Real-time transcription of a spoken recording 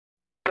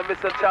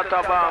Mr.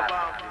 Chatterbox.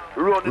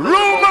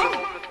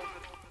 Rumor.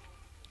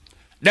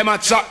 Them a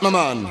chat, my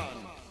man.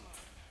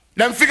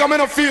 Them figure me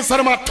no feel, so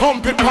them a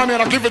thump it for me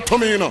and give it to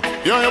me, you know.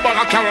 You know, you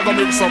back a carry the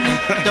mix up.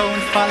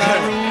 Don't follow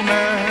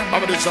rumor.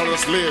 I'm a digital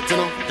slate, you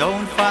know.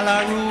 Don't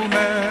follow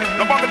rumor.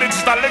 No, I'm a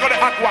digital leg of the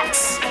hot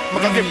wax.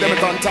 I'm gonna give them a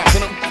contact,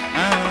 you know.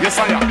 Yes,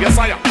 I am. Yes,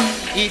 I am.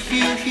 If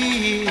you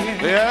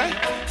hear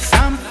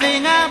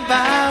something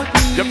about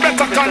me, you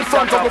better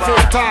confront her before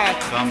you talk.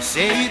 Come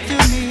say it to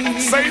me.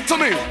 Say it to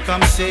me.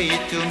 Come say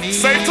it to me.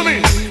 Say it to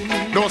me.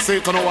 Don't say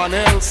it to no one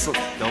else.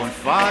 Don't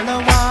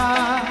follow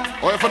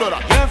what if you do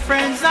that, your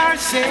friends are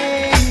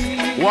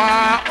saying.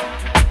 What?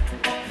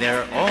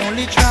 They're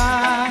only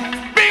trying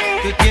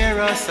to tear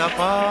us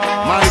apart.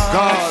 My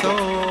God. So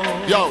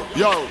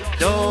yo.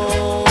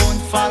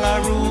 Don't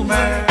follow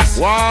rumors.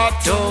 What?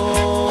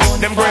 Don't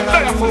them going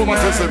there for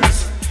rheumatism.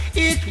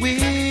 It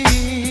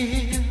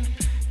will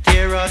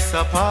tear us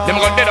apart. Them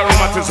going dead of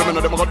rheumatism, you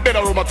know. Them going dead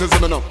of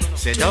rheumatism, you know.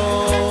 Say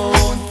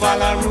don't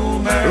follow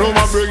rumors.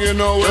 Rumor bring you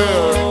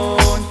nowhere.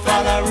 Don't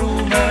follow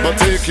rumors. But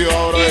take you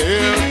out of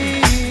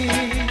here.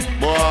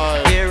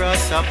 Boy. Tear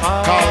us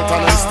apart.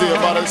 Carlton and stay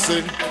by the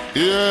sea.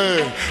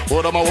 Yeah,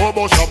 what am I worry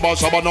about Shabba,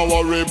 Shabba, no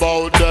worry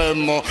about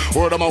them.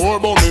 What am I worry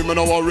about me,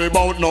 no worry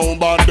about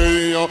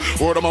nobody.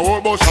 What am I worry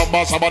about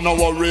Shabba, Shabba, no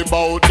worry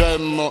about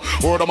them.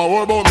 What am I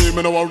worry about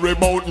me, no worry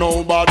about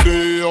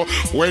nobody.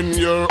 When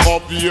you're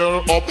up,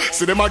 you're up.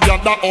 See them a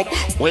gather up.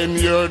 When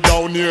you're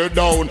down, you're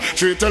down.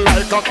 Treat you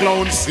like a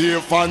clown,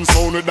 safe and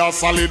sound with a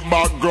solid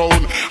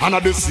background. And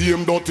at the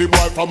same dirty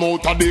boy from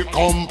out of the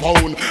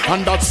compound.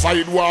 And that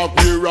sidewalk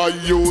where I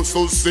used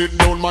to sit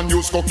down, man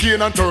use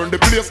cocaine and turn the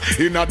place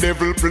in a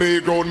devil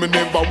playground. Me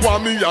never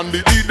want me and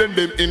the Eden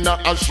them in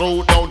a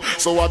showdown.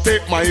 So I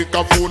take my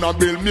microphone and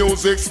build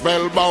music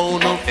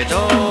spellbound. Don't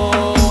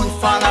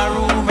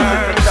follow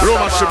rumors.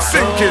 Rumorship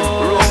sinking.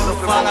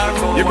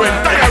 You're going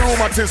to die of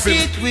rheumatism.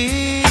 It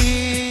will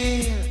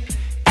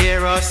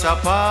tear us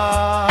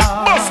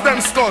apart. Bust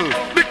them skull.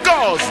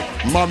 Because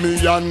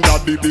mommy and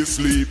daddy be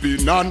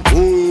sleeping and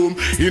home.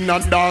 In a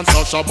dance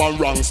a Shabba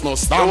Ranks no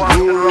stand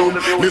room.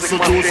 Listen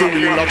to the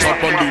real a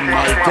chop on the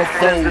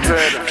microphone.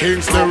 King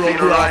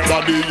stereograph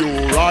daddy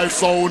your eye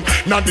sound.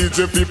 Now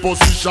DJ fi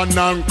position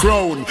and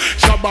crown.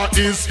 Shabba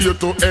is here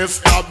to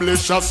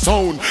establish a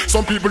sound.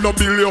 Some people no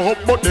build you up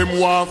but them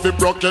want to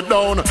broke you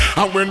down.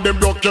 And when them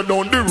broke you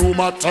down the room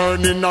a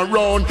turning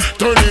around.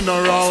 Turning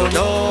around. So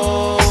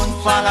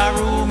don't follow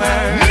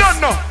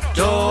rumors. No.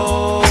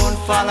 Don't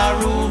follow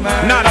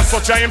rumors. Nah, that's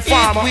such an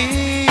informer.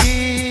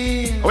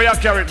 Oh, you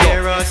carry it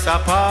tear us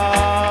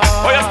apart.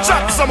 Oh, you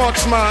chat so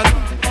much, man.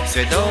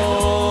 Say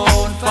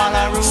don't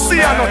follow rumors.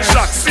 See I'm not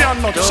chat, see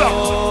I'm not chat.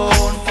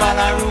 Don't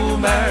follow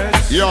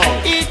rumors. Yo.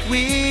 It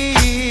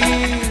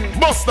will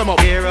bust them up.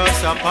 Tear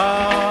us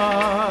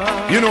apart.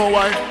 You know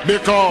why?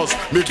 Because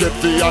me get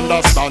the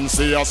understand.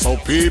 Say so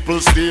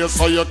people stay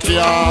so you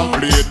can't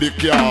play the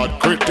card.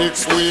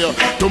 Critics way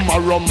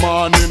tomorrow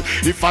morning.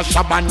 If a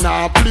Shabba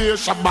nah play,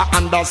 Shabba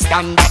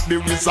understand that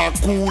there is a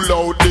cool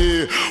out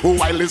there.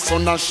 While the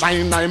sun a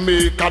shine, I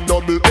make a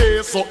double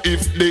A. So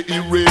if they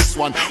erase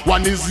one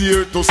is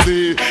here to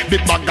stay. The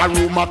bag of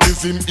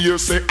rheumatism here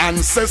say and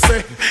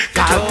say.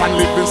 Carlton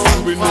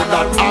Livingston, we know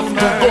that have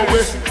to go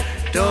away.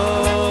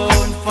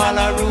 Don't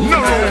follow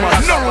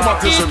rumors. No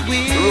rheumatism.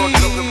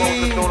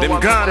 Them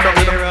gone down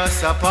with tear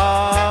us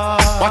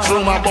apart. Watch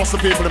rumor bust the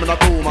people in a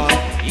two, man.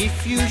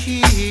 If you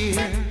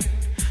hear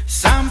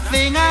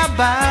something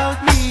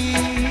about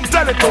me,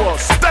 tell it to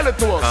us, tell it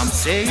to us. Come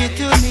say it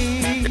to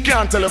me. You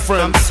can't tell a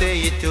friend. Come say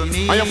it to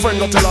me. And your friend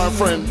go tell our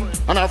friend.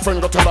 And our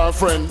friend go tell our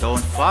friend. Don't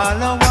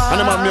follow what and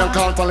them and me and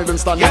Carlton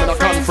Livingston in a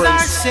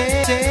conference.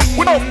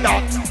 Without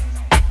that,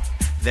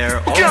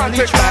 they're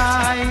only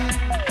trying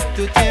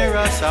to tear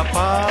us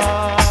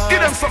apart.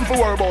 Give them something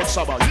to worry about,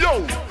 Shabba.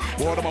 Yo!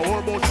 What am I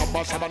worry about,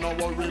 Shabba? Shabba, no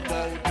worry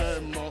about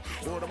them.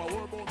 What am I